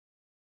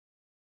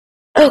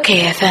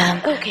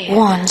okayfm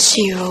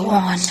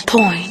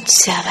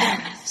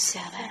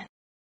 101.7.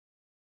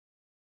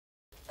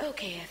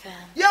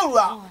 okayfm.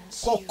 Yawura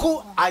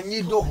Koku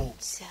Anyidoho.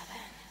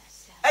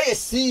 I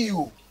see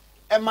you,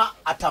 Emma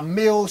at a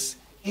Males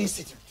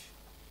Institute.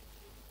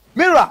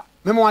 Mira,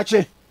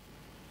 Memoache.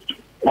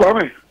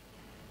 Kwame.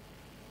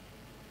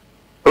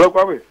 Hello,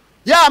 Kwame.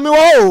 Yeah, me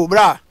wo,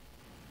 bra.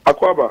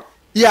 Akwaba.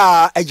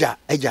 Yeah, Eja.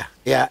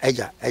 Yeah,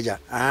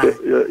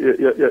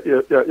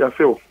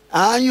 Phil.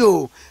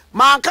 You.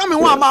 Ma come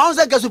one, my own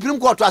second Supreme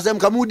Court was them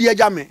Kamudi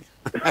Jame.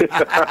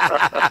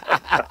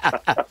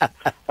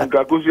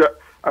 Akagusia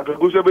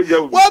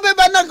Beja. Well, be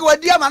back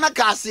with dear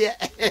Manacasi.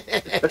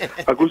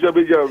 Akusia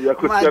Beja,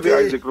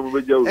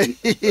 Beja.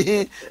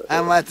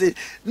 I'm at it.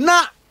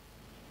 Now,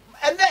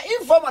 and the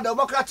informal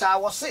Democrat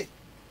was say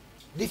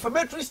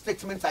defamatory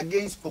statements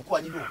against Koku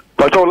Anyidoho.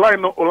 But online,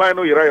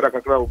 you're right.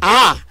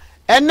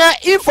 And the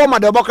informal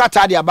Democrat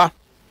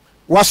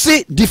was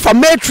say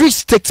defamatory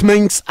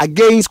statements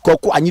against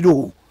Koku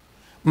Anyidoho.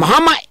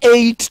 Mahama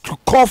aid to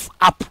cough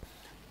up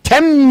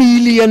 10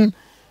 million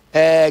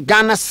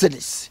Ghana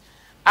cedis.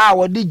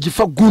 What did you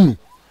for Gunu?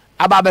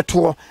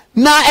 Ababeto.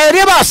 Na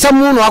ereba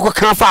samu no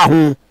akwa fa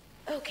ho.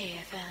 Okay,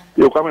 fam.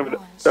 You coming that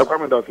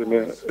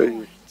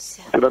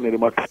in the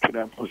market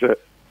today.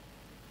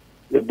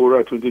 The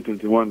Bora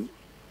 2021,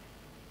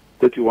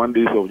 31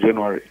 days of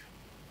January.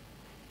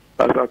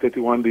 That's our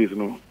 31 days,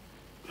 no.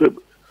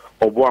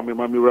 Obo me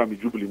mami ra mi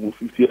jubilee mu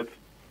 50th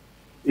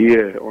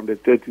year on the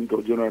 13th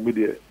of January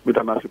media with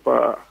an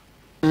asipa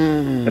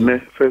and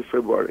then 1st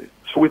February.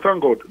 So we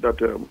thank God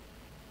that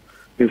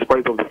in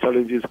spite of the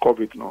challenges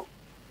COVID now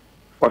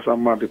was a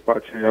man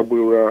departure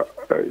yabura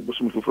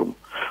busumufu from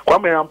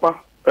Kwame Ampa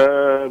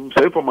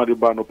say for my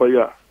bano pa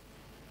ya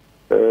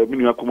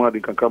mini akuma de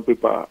kankan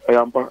paper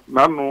Ampa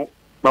nanu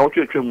na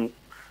otu etwem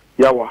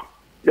yawa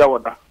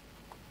da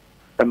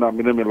and na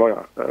me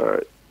lawyer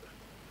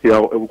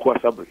ya ebuku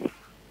asabri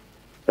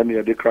and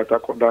ya de krata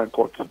down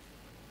court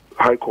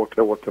high court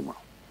whatever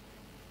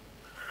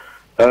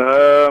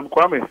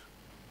Kwame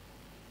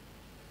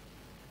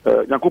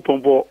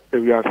Yakupon bo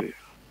ewiase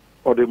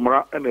or the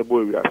mara and a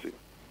boy ewiase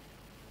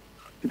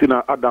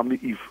itina Adam ni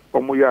Eve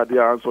omo ya de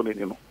answer ni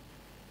no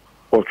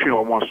or three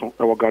or more son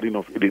our garden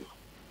of Eden.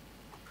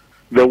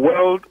 The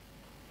world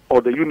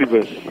or the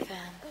universe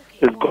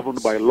is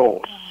governed by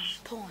laws.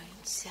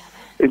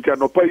 In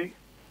Janopai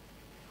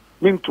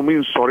mean to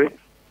mean sorry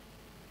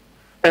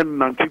and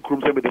nanti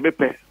krum se me de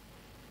mepe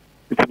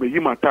it me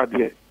yima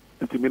tadie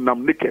it me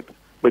nam naked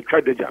but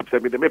try the job se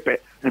me de mepe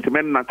it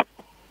me nant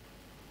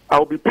I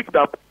will be picked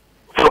up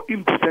for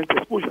indecent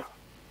exposure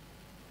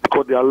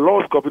because there are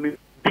laws governing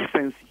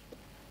decency.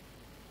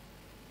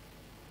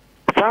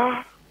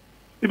 Sir,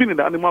 even in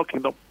the animal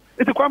kingdom,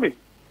 it's a Kwame.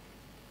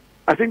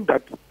 I think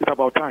that it's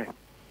about time.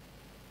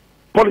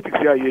 Politics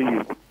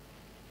here,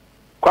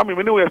 Kwame,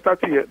 when we are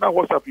starting here, now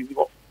what's happening?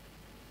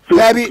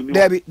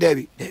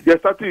 Debbie. You're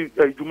starting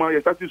Juma,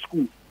 you're starting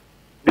school.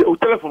 The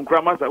telephone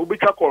grammar, we be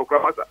call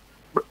grammar.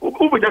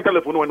 Who be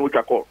telephone when we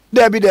call?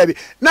 Debbie.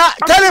 Now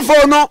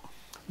telephone no.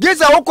 This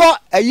is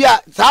a year.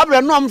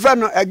 Sabre no am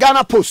friend a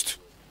Ghana Post.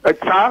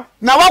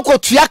 Na wako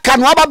tuaka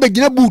no aba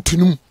begina boot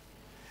num.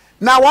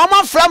 Na wa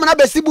ma from na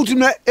besi boot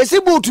no, esi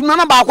boot no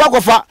na ba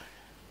akwakofa.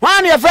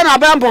 Wan ye friend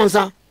Abraham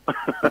Ponsa.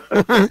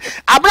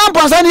 Abraham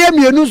Ponsa na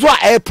mienu so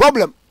a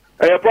problem.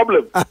 A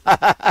problem.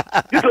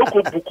 This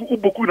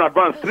book in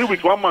advance 3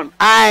 weeks 1 month.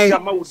 Ya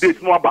ma u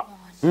date no aba.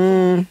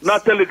 Na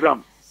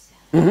Telegram.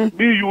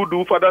 Me you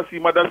do father see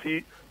mother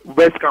see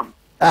best come.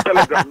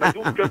 Telegram na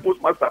you get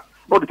postmaster.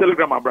 Not the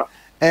Telegram abra.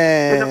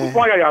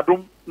 Ya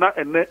dum na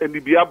ene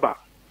biaba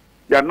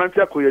ya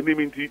nantia ko ya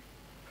niminti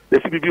the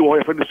CBB wo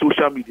ya friend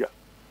social media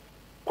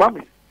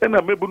Kwame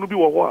ena mebunu bi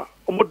wo ho a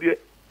omode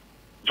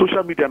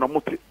social media na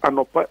mote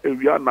anopa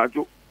ewia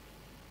najo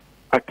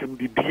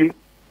atemdidie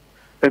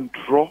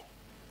entro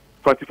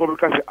 24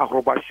 ka se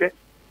akrobashe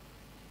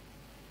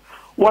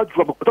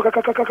waju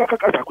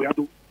kaka ko ya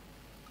do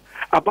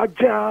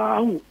abaja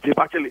hu je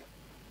bachele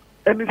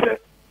eni se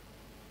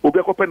obi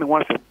akope ne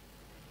wanse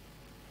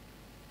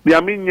bi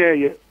aminye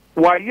ye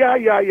wa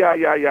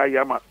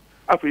ya ma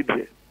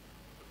afedi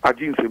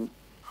ajinsem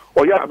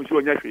oya amisi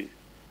onya hwe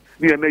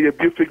ni ene ye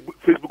bi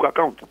Facebook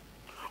account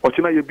o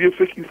china ye bi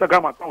fake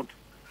Instagram account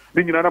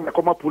ni nyina na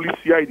makoma police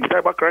CID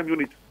cyber crime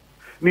unit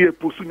ni e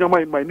posu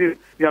nyama in my name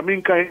ni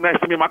aminka na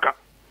isemi maka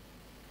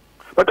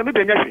but ene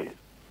de nya hwe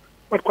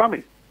but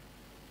Kwame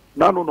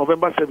now no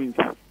November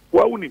 17th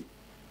wa uni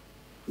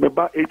me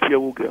ba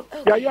 8-year-old girl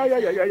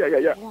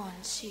ya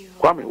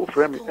Kwame o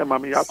frame e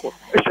mama yako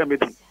e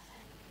shemedi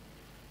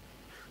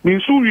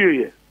mi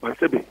suriye ba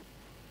sebe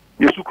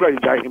Yesu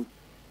Christ jai him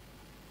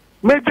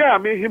meja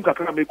me him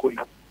kakra me koyi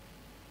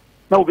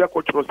na obi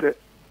akotro se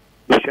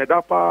be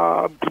sheda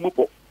pa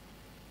tumupo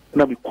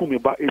na me kumi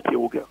ba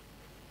 8-year-old girl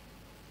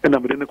and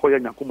I'm going to call you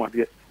Yakuma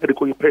there and they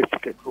call you pay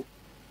ticket bro.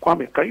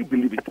 Kwame, can you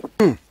believe it?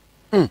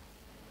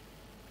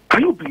 Can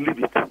you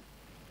believe it?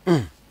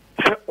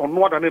 Say on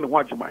more than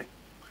anyone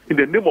in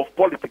the name of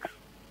politics.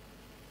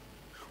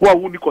 Who are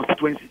only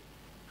constituency?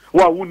 Who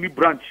are only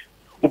branch?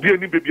 obi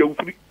ani baby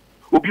awufri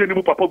obi ani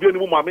mu papa obi ani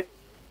mu mame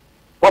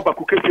waba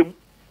ku kesem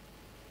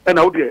e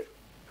na wo de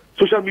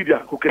social media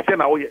ku kese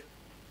na wo ye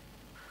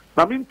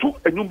na me ntu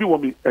enyum bi wo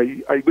mi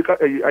ai beka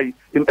ai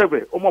in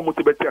ever omo mo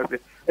te beti ase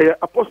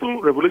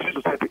Apostle Revelation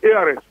Society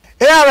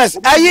ARS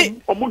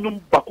ayi omo nyum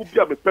baku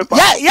bia me pepa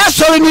ya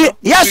sorry no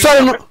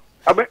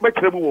me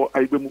kire mu wo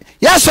ai be mu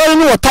ya sorry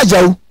no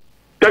tajawu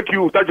thank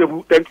you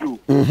tajawu thank you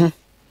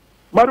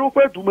maro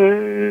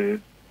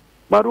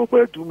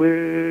pe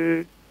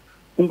dume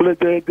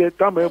umblete de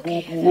tame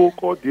bubu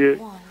oko de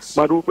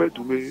maro pe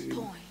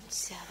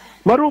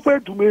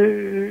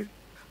dume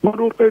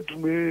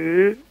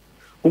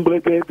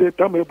umblete de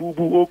tame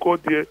bubu oko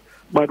de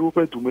maro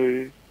pe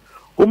dume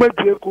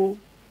umedieko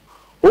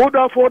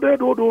order for the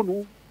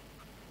dodonu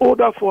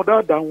order for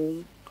that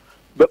down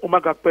be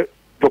umaga pe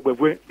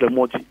dogbewe the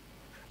moji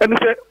eni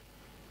se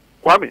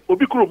Kwame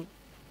obi krom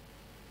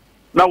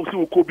na wo si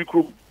wo ko obi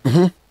krom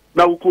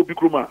na wo ko obi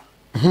krom a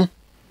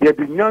ye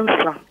de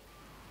nyansa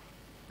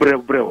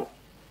brew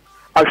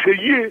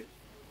ahweye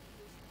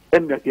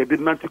en ye de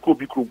nanti ko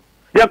obi krom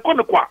ye ko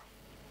ne kwa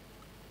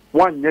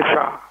wan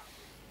nyesa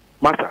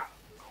masa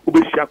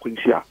obeshi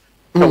akwanhia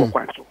na wo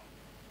kwan so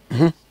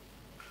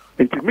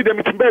enti mi de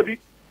mitim baby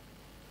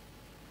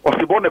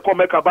osibo ne ko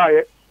meka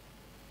bae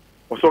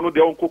oso no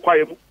de onko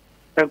kwaye mu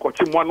enko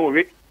chi mo anu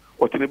we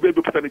otine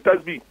baby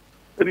sanitize bi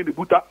eni de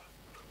buta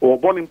o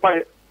born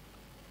pae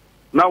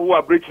na wo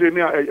abreachire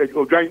ni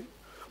odwan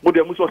mo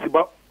de mu so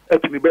siba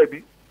etine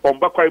baby on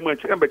ba kwaye mu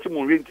enchi embechi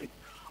mo we nti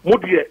mo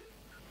de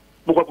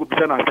mo kwa ko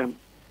bisa na asem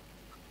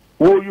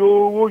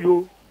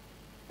woyo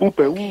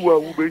upe uwa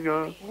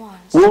ubenya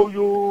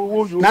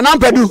woyo nana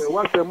mpedu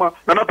wasema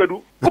nana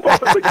pedu upa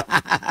ubenya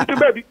iti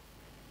baby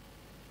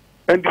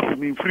and this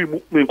mean free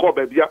me call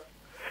baby ya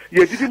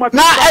ye didi mata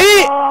na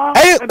ayi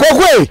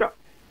Koku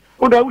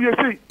onda we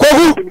say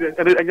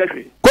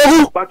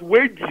Koku but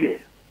wait here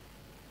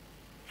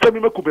say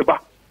me kubeba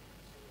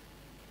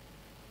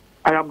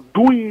I am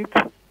doing it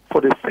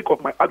for the sake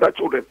of my other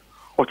children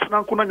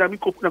ochina nkuna nyami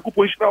ko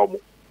nyakupo ishira omo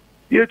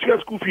ye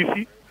tua school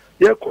fees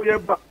ye ko ye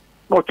ba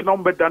na ochina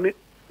mbedane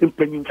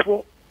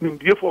impanyimfo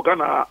nimdiefo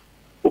Ghana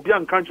obi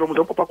anka nchiro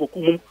mo papa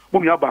Koku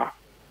mum ya ba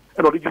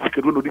e no digisi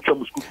kedo no ditwa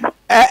mo school fees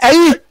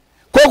ayi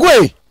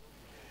Koku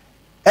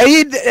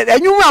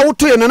enyum a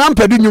woto ye na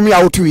mpadu nyum ya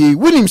woto ye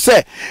winim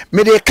se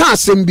me de ka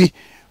asem bi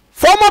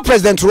former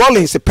president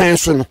Rawlings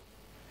penso no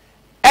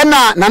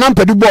ena na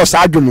mpadu boss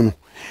adwom no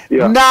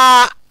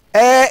na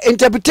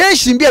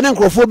interpretation bi na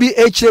nkrofo bi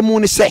echiremu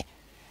ne se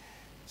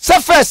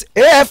first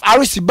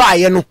AFRC ba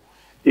ye no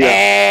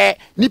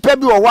nipa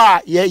bi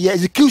wa ye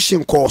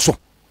execution course so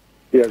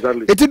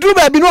exactly it do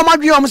ba bi no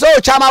madwe om se o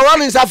chama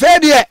Rawlings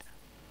afedie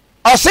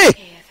o se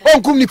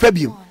onkum nipa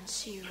bi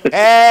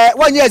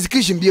wanye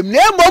execution bi na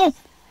emom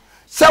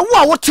se wo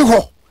a wote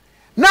ho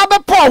na be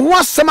pa ho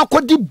asem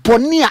akodi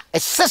bone a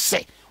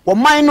esese wo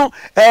man no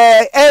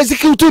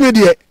execute no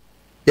de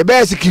ye be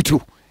execute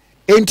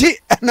enti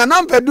na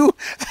nampadu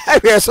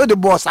we so the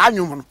boss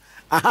anwum no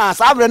aha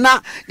sabre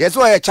na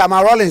yeso ye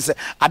chama Rawlings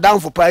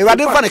adamfo pa you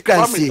dey for the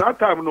crancy that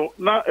time no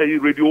na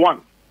radio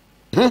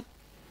 1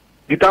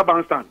 guitar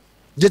bandstand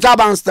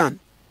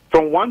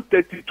from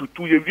 1:30 to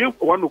 2 you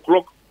 1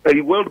 o'clock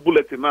world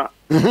bulletin na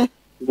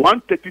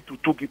 1:30 to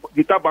 2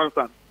 guitar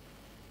bandstand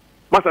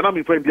masa na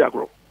mi friend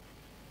diagro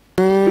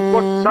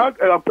because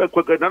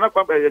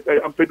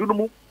that I'm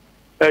pedunumu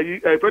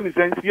friend is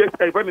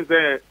yes friend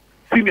is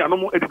senior no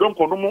mo edidon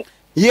ko no mo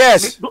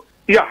yes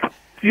yeah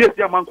yes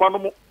ya man kwa no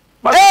mo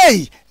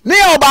hey ne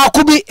oba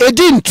bi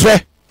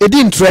edintre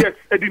yes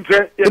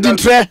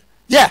edintre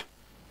yeah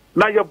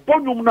na ye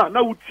bonyum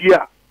na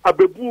wutia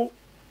abebu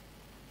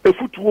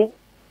efutuo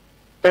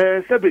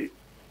sebe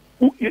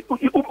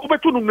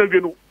ubetunum na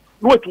wienu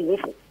no wetu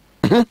wofo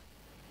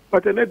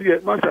but na de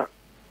masha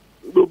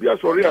do bia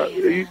sorry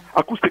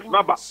acoustic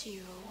naba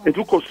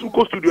etu ko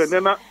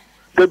studio na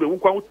sebe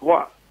nkwa wuto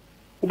a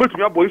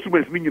ubetumi abo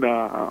instruments ni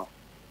nyina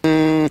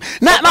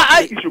na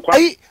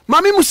ai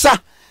mami musa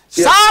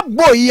sa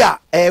boy ya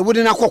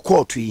wodi na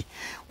court yi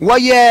wo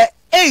ye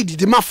aid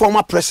the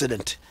former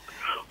president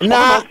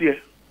na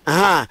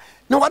aha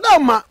na wada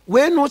ma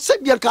we no se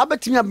bia ka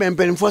betimi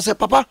abempen fo se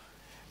papa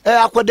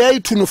akoda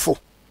itu no fo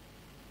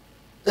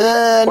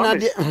na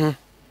de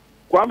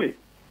Kwame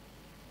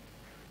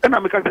and I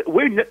say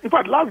we in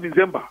fact last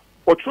December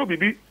or so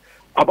bibi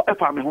aba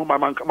efa me ho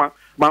man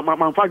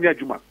fanya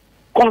adwuma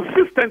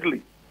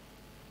consistently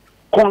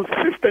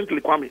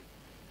Kwame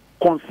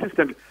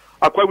consistently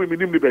akwa we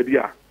minim ni baby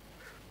a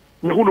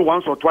me hu no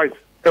once or twice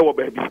e wo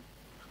baby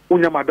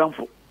unya madam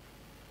fo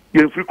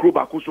ye free crow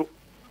ba kuso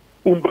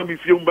umba mi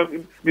fie umba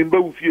mi mba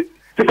u fie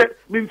say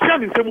me ntia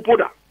ni nsem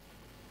poda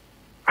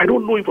I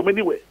don't know him from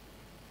anywhere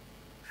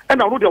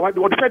and I know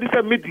what they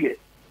say media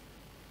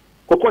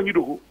Koku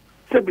Anyidoho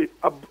say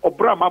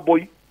obra my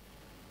boy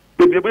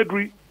baby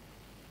bedri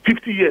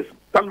 50 years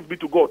thanks be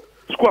to God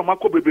school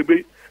amako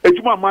bebe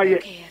ejuma maye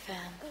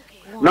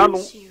nanu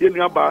yeni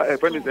aba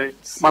friend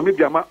is mami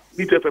biama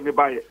despitemedia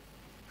buy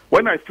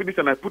when I finished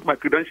and I put my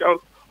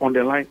credentials on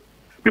the line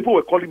people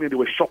were calling me they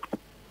were shocked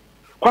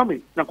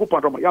Kwame Nyankopon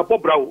Adoma ya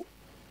Bobrao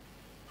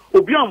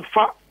obi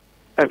amfa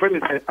a friend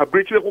is a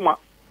breach homa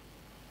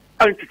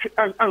and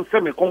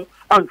semekon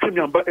and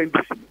chemiamba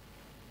NDC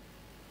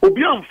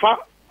obi amfa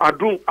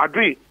adun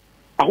adre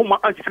ahoma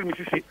anti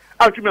misisi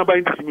and chemiamba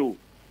NDC me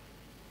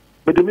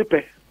but the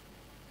mepe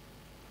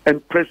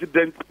and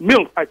President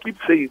Mills, I keep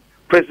saying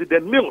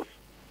President Mills,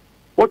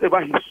 whatever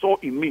he saw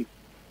in me,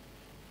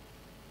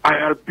 I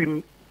have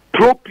been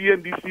pro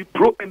PNDC,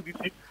 pro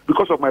NDC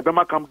because of my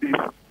Bema camp days.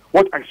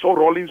 What I saw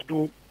Rawlings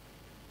do,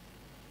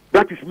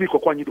 that is me,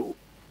 Koku Anyidoho.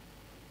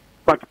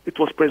 But it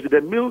was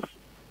President Mills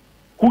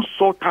who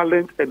saw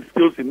talent and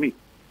skills in me.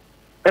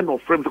 And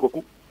of friends,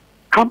 Koku,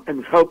 come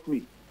and help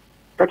me.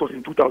 That was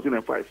in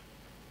 2005.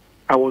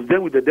 I was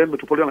then with the then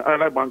Metropolitan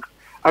Airline Bank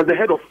as the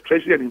head of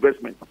Treasury and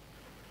Investment.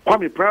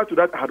 Kwame, prior to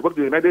that, I had worked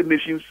in the United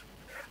Nations.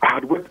 I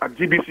had worked at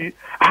GBC.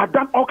 I had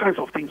done all kinds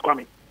of things,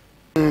 Kwame.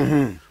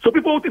 So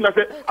people think that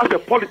as a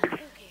politics,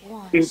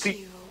 in it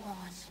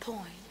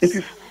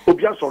is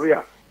Obia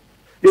Soria.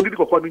 You need to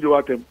go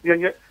to them.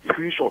 You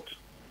screenshot.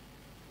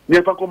 You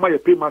have to come my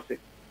pay master.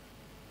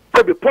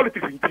 So the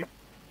politics in it.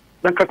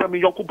 Then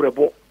Kasami Yonku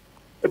Brebo.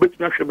 A bit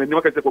me actually,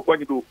 me say Koku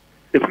Anyidoho.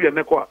 If we are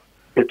neko,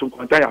 it will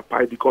continue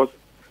pie because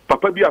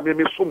Papa be a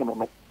me so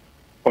no.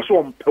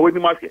 Also, when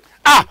you market.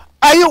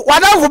 Are you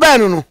what else for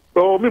no?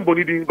 Oh, me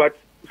bonidi, but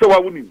so I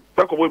wouldn't.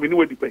 Talk about me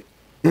anyway. Depend.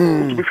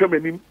 To be fair,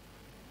 me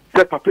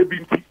say Papa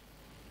binti.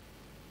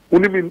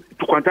 Only mean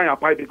to continue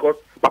pie because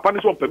Papa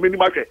is on permanent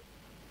market.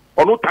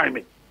 Or no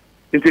timing.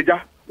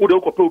 Inteja, who the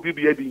couple will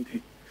be a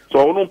binti. So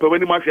I don't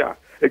permanent market.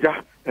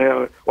 Eja,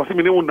 was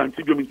me no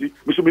nantibium inti.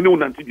 Me so me no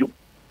nantibium.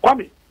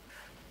 Kwame,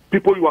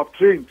 people you have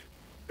trained.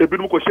 Ebi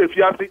no ko share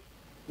fiase.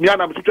 Me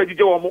ana me tutu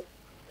agije wo mo.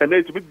 And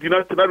then to be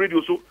dinner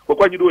radio so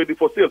Koku Anyidoho it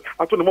for sale.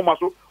 I told the mama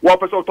so one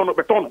person turn up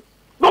a ton.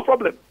 No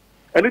problem.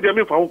 And then they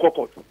mean for own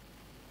court.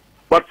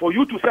 But for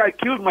you to say I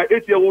killed my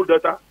 8-year-old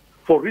daughter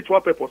for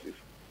ritual purposes.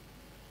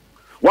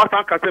 What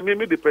I can say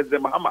me the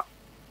President Mahama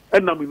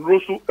and I'm in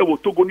Rosu and will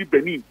Togo ni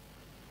Benin.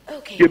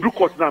 The blue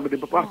court now with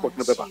the passport in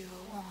the paper.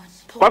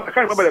 But I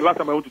can't remember the last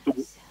time I went to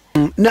Togo.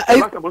 The last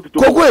time I went to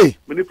Togo.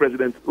 Many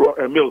President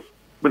Mills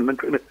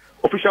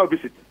official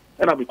visit.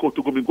 And I'm going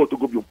to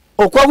go.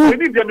 Oh,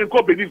 Benin, they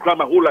call Benin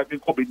my whole life.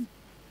 Benin.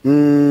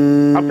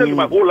 I'm telling you,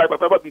 my whole life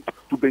I've never been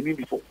to Benin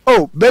before.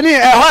 Oh,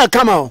 Benin, how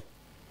come out?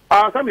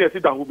 Some years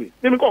sit down with me.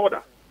 Let me call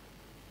order.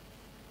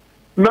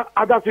 Now,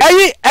 other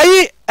things.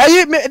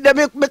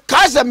 Me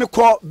cousin me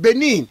call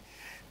Benin.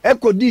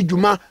 Eko di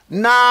juma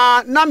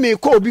na me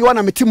call obi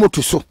wana me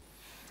Timothy so.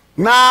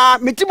 Na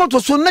me Timothy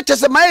so na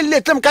chese my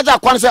late them kaja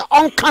kwan say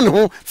on can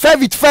ho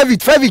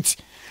favorite.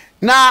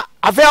 Na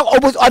affair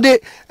obos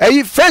ode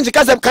French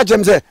kasem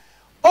kajem say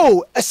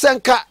oh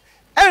esenka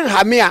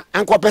enha me a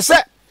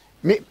ankopese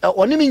me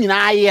oni me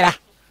nyina ayera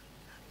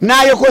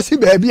na yekosi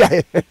baabi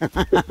aye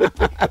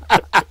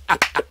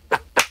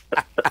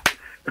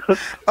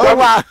oh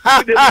wa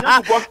and the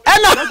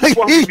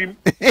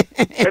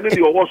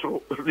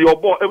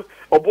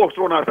boss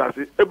run as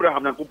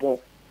Abraham Nyankopon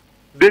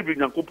David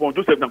Nyankopon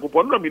Joseph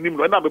Nyankopon no me nim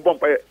no na me bon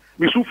paye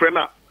me sufre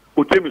na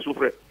o te me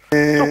sufre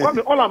so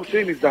Kwame, all I'm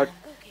saying is that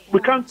we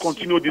can't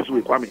continue this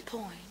way, Kwame.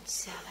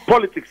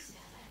 Politics,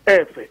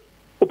 efe.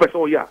 O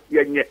person ya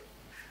nye.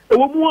 E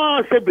wo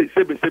mu sebe.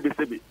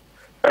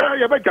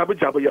 Ya be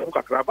jabe ya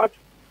kakra, but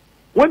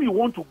when you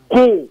want to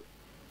go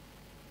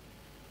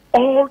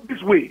all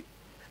this way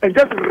and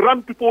just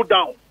run people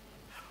down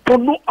for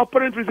no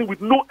apparent reason with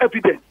no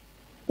evidence,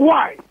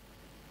 why?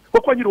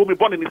 Koku Anyidoho me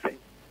born anything.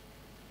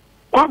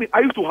 Kwame,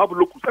 I used to have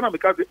locus, and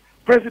because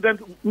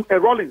President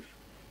Rawlings,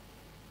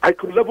 I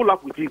could level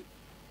up with him.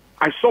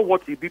 I saw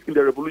what he did in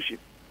the revolution.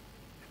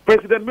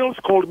 President Mills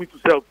called me to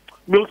serve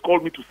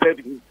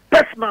him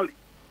personally.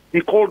 He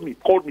called me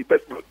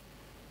personally.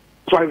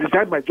 So I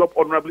resigned my job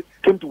honorably,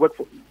 came to work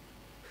for him.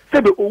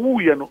 Said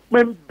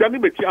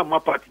my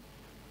party.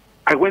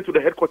 I went to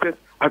the headquarters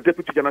as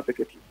Deputy General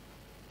Secretary.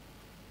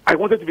 I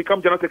wanted to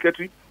become General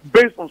Secretary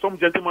based on some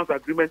gentleman's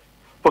agreement.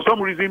 For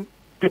some reason,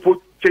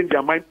 people change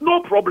their mind.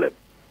 No problem.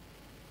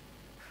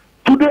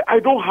 Today, I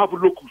don't have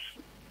locus.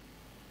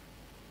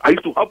 I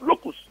used to have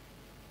locus.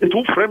 It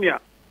will Premier,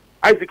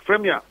 Isaac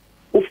Premier,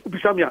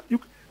 Bisamia,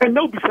 and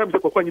now Bisamia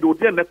Koku Anyidoho,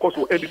 their neck cost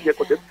will end in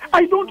headquarters.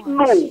 I don't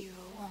know.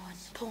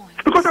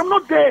 Because I'm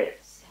not there.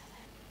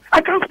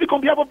 I can't speak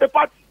on behalf of the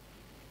party.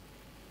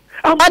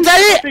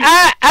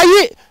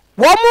 Aye,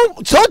 one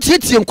so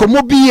titium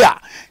komobia,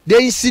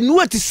 they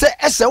insinuate say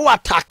SO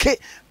attack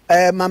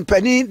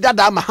Mampeni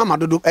Dada Mahama.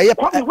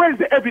 Where is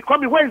the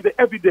evidence? Where is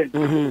the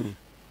evidence?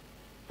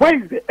 Where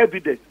is the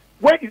evidence?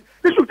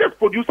 They should just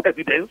produce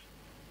evidence.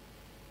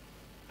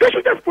 They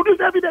should just produce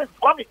evidence.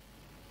 Kwame.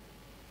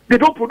 They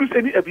don't produce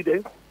any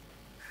evidence.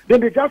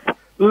 Then they just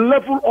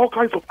level all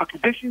kinds of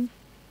accusations,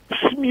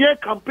 smear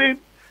campaign,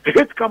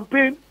 hate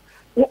campaign,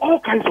 all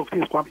kinds of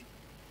things, Kwame.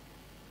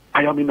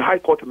 I am in the High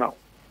Court now.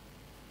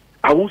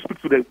 I won't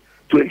speak to the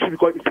issue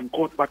because it's in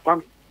court, but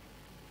Kwame,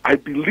 I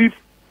believe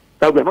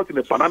that we are not in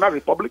a banana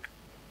republic,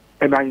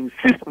 and I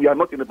insist we are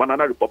not in a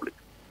banana republic.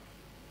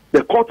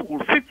 The court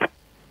will sit,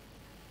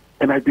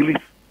 and I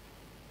believe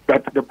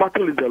that the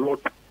battle is the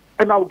Lord,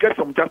 and I will get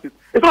some justice.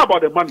 It's not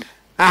about the money.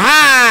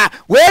 Aha!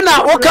 When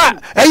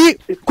I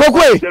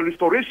Koku, the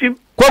restoration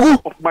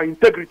of my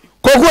integrity,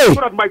 Koku,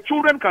 so that my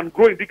children can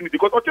grow in dignity.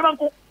 Because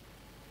Ochenanko,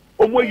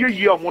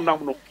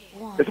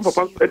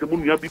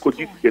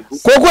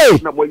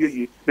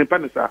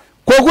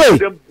 Koku,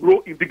 them grow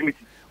in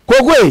dignity.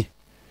 Koku.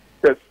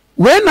 Yes.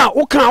 When I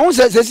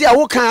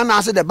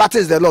say the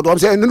battle is the Lord, I'm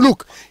saying,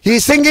 look,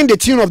 he's singing the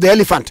tune of the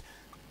elephant.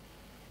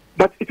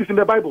 But it is in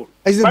the Bible.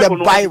 It's in the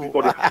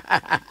Bible.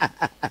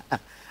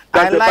 That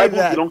the like Bible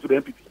that. belongs to the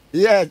MPP.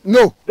 Yeah,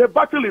 no. The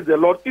battle is the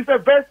Lord. It's a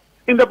verse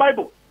in the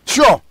Bible.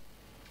 Sure.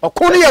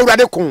 Okoni ya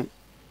urade kun.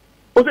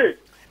 Ose.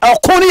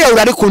 Okoni ya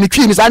urade kun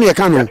twi mi sane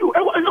ka no.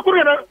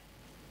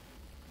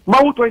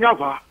 Mawuto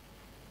nyava.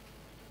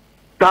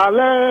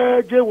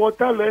 Tale je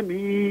wotale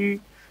ni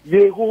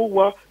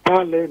Yehowa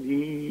tale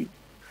ni.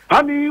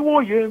 Hani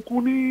wo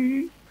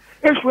yenkuni.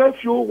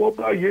 Eswefio wo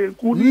ba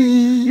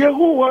yenkuni.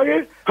 Yehowa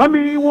ye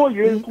hani wo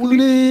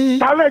yenkuni.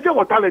 Tale je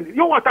wotale ni.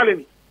 Yo wotale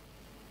ni.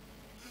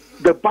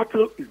 The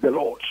battle is the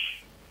Lord's.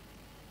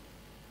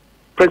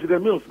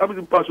 President Mills,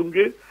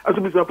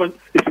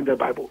 it's in the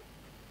Bible.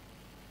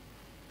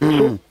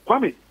 So,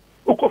 Kwame,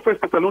 Oko 1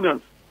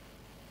 Thessalonians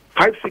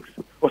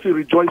 5:6, or say,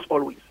 rejoice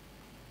always.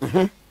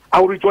 I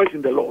will rejoice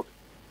in the Lord.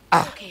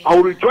 I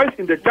will rejoice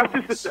in the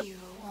justice system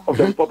of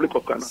the Republic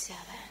of Ghana.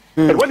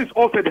 And when it's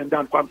all said and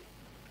done, Kwame,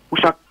 we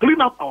shall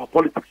clean up our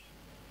politics.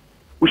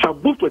 We shall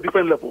move to a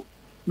different level.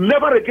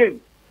 Never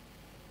again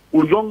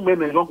will young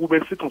men and young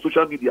women sit on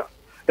social media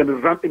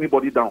and run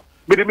anybody down.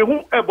 But they may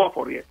whoever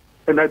for it.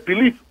 And I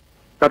believe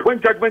that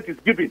when judgment is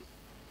given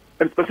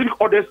and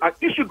specific orders are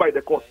issued by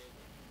the court,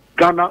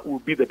 Ghana will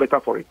be the better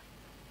for it.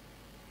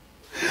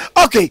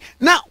 Okay,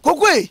 now,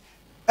 Kokwe,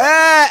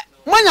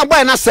 manya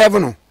boy na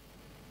 7.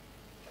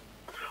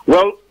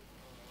 Well,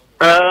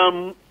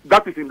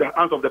 that is in the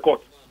hands of the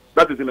court.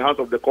 That is in the hands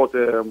of the court.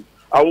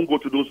 I won't go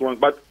to those ones.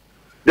 But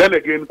then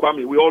again,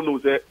 Kwame, we all know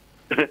that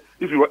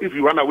if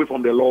you run away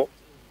from the law,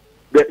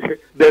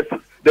 there's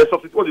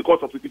what you call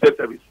substituted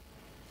service.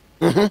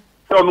 So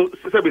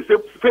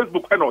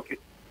Facebook and okay.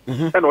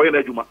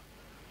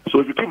 So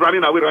if you keep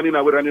running away,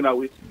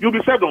 you'll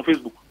be served on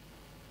Facebook.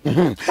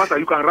 Master,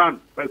 you can run,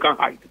 but you can't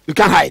hide. You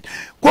can't hide.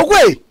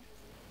 Kokwe,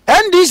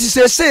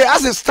 NDC say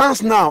as it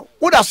stands now,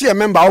 what does he a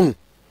member on?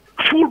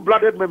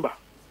 Full-blooded member.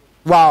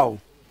 Wow.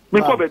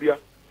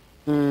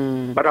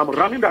 But I'm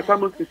running the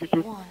Assignment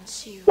Institute.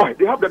 Why?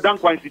 They have the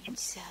Dankwa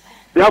Institute.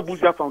 They have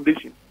Buzia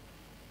Foundation.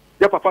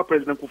 They have Papa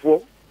President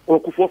Kufuor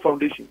or Kufuor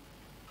Foundation.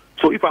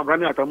 So if I'm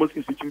running Assignment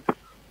Institute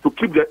to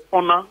keep the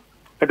honor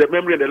and the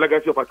memory and the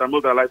legacy of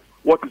Atamils alive,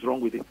 what is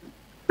wrong with it?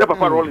 The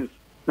Papa Rollins,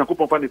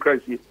 Nakupo Fani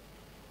Christ here.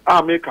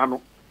 I make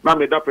Kano, now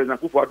made that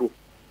President Kufuor.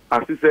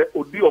 As he said,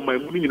 Odi on my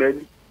money in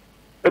any,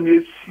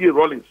 M.A.C.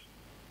 Rollins.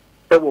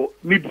 They will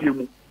need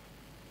him.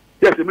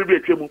 Yes, maybe a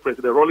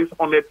President Rollins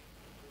honored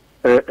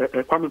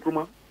Kwame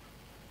Nkrumah.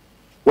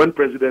 When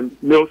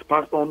President Mills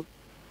passed on,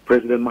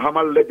 President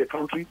Mahama led the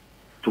country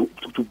to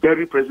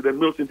bury President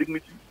Mills in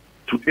dignity.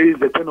 Today is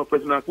the turn of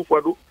President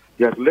Akufo-Addo.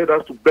 He has led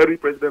us to bury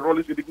President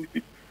Rollins in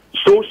dignity.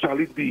 So shall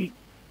it be.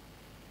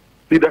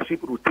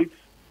 Leadership rotates.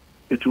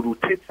 It will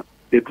rotate.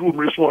 The true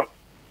ritual.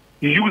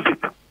 Use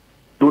it.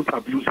 Don't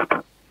abuse it.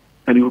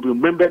 And you will be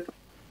remembered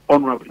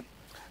honorably.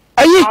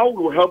 How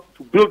we will help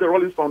to build the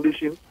Rollins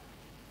Foundation,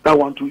 that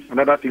one too is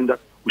another thing that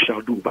we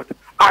shall do. But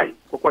I,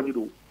 Koku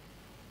Anyidoho,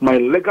 my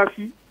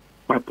legacy,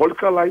 my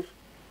political life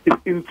is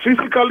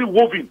intrinsically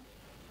woven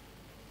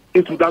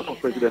into that of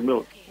President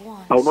Mills.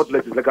 I will not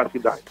let his legacy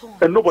die.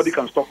 And nobody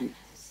can stop me.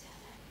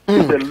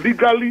 It's a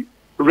legally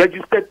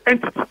registered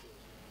entity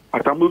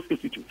at Mills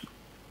Institute.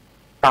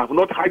 I have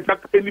not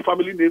hijacked any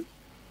family name.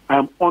 I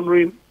am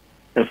honoring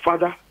a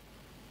father,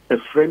 a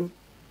friend,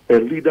 a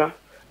leader,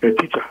 a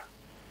teacher.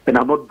 And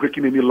I'm not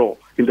breaking any law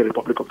in the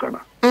Republic of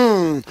Ghana.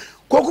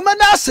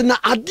 Kokumada na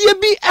adie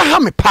bi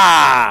ehame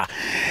pa.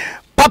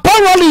 Papa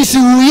Rollins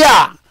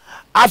wuya.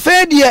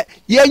 Afedie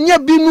yenye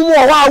binu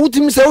wo wa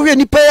wutim se wo hwe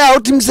nipa ya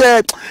wutim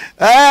se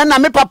na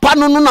me papa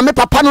no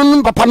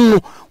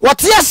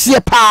wote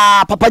ase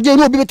pa papa je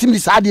no obi betim di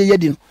sa de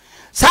yedi no.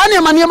 Sa ne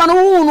mane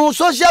no no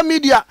social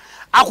media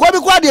akwa bi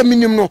kwa de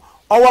minim no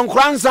owo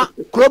nkransa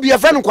krobi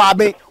efe no kwa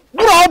abe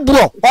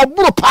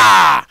bro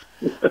pa.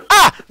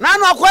 Na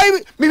no akwa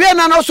mi hwe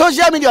na no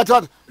social media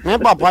to me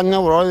papa nya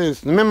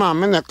Rollins me ma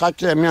me na ka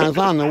che me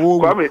ansa na wo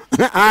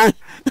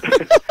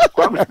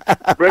Kwame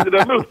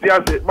President Mills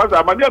say master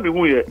amania me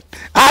hu here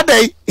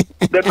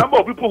the number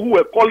of people who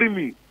were calling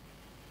me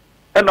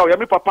and now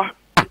me papa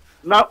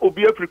na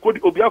obi afrikodi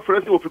obi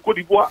afresi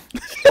ofrikodi boa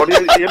or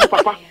ye me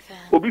papa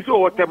obi so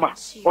whatever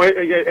or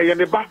ye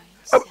ne ba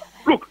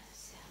look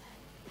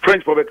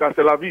French for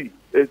c'est la vie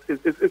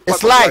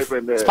it's life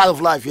and it's part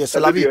of life, yes,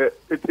 la vie.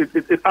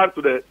 It adds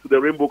to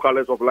the rainbow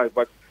colors of life,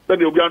 but then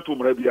they will be antum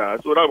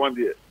rebia so that one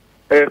there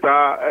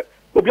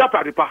obi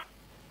aparipa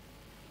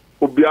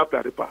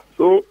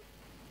so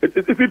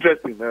it's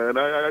interesting and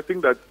I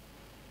think that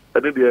I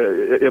think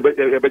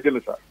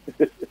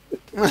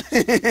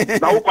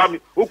Na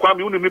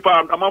ukwami unu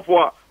nipa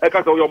amanfo e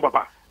ka so yo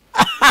papa.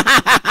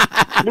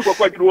 Ni ko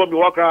kwagi wo mi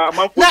waka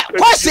amanfo. Na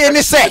question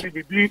ni say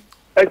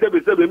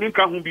Ebe mi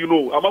nka hu bi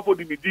no amanfo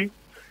di mi di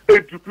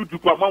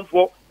edupu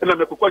amanfo na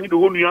me Koku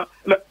Anyidoho nua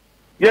na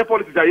yeah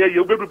politics are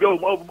here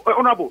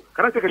honorable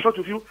can I take a shot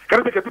of you, can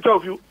I take a picture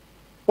of you?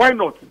 Why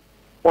not?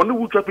 Only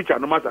who take picture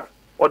no matter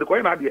or the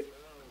coin idea.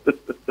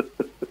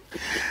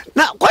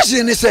 Now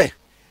question is say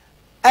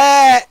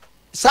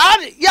sir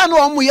ya no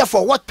omu here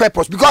for what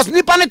purpose? Because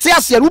nipa ne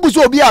tia se rubu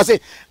so obi a say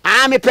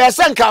me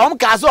person ka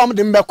ka so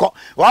de mbekọ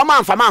o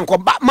ma mfa ma nko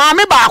ma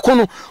me ba ko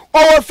no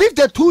over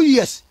 52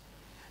 years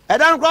e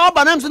dan ko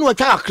ba nam se no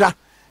twa akra.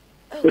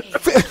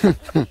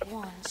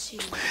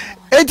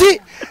 Enti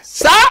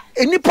sa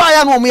enipa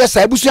ya no omu yes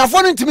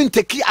abusuafo no ntimi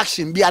take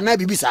action bia na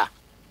bibi sa.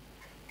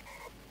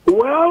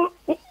 Well,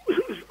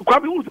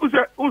 Kwabi who's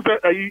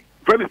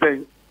friend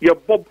saying your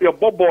bob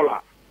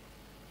baller.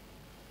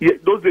 Yeah,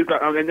 those days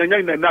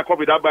and now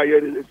COVID that by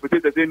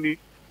expected any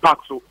park.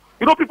 So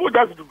you know people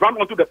just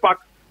run onto the park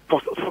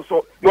for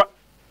you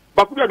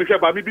but could be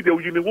sure maybe they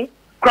will use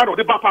crowd of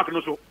the bar park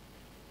no so.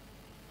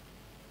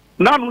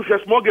 Now no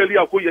small girl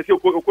here yes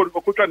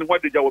trying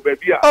what they job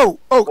baby. Oh,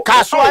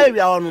 Kaswa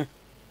area on.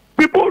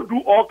 People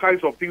do all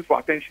kinds of things for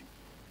attention.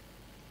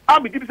 I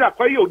mean, this is a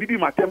quite did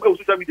my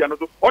social media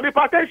or the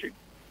attention.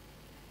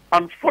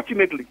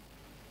 Unfortunately,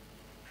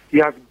 he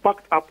has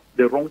backed up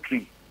the wrong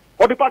tree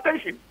or the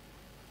attention.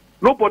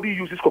 Nobody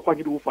uses Koku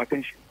Anyidoho for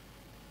attention.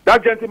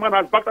 That gentleman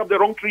has backed up the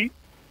wrong tree,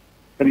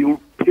 and he will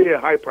pay a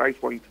high price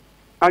for it.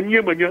 And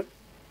you, man,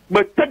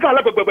 but take a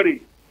look at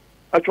everybody.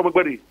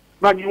 Actually,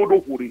 now you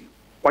don't worry.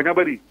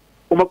 Wanyabari,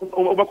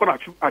 Omakona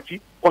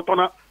Achi,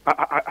 Otona,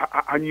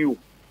 and you.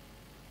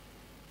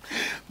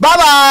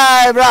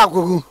 Bye bye,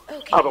 Koku.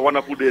 Have a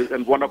wonderful day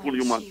and wonderful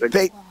human.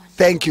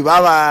 Thank you.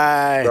 Bye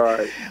bye.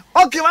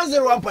 Okay,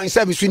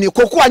 101.7 between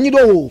Koku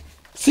Anyidoho.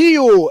 See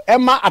you,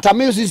 Emma at a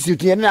music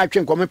institute.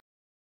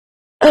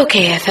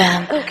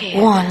 OKFM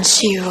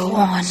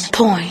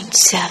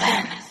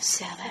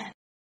 101.7.